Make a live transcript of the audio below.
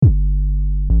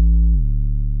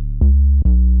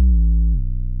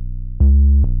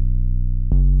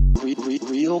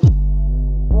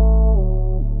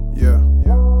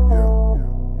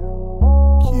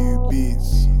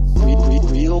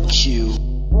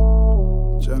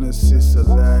Genesis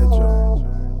Elijah,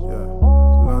 yeah,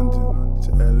 London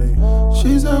to LA.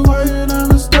 She said, why you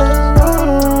never stay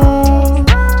around?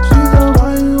 She said,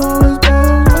 why you always go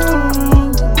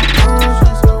around?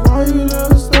 She said, why you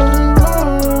never stay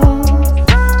around?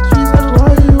 She said,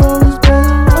 why you always go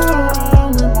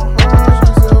around with my heart?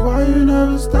 She said, why you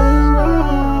never stay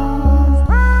around?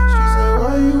 She said,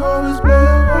 why you always play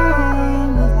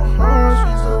around with my heart?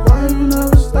 She said, why you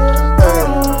never stay around?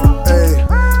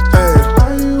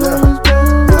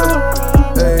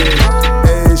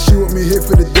 She want me here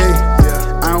for the day,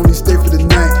 I only stay for the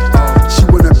night. She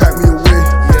wanna pack me away,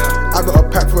 I got a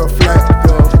pack for a flight.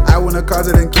 I wanna cause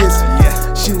her then kiss,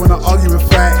 she wanna argue and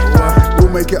fight.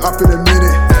 We'll make it up in a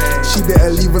minute, she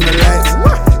better leave on the lights.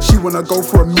 She wanna go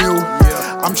for a meal,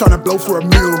 I'm tryna blow for a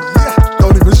meal.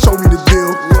 Don't even show me the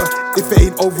deal, if it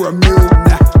ain't over a meal,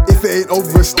 if it ain't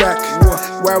over a stack,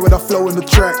 why would I flow in the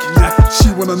track?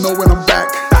 She wanna know when I'm back,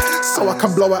 so I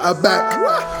can blow at her back.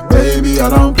 Baby, I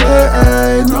don't play,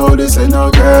 ayy. No, this ain't no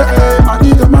game, ayy. I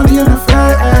need the money and the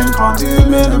fame, can't do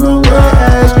minimum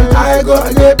wage. I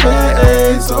gotta get paid,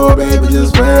 ayy. So baby,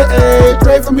 just wait, ayy.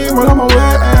 Pray for me while I'm away,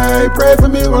 ayy. Pray for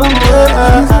me while I'm away.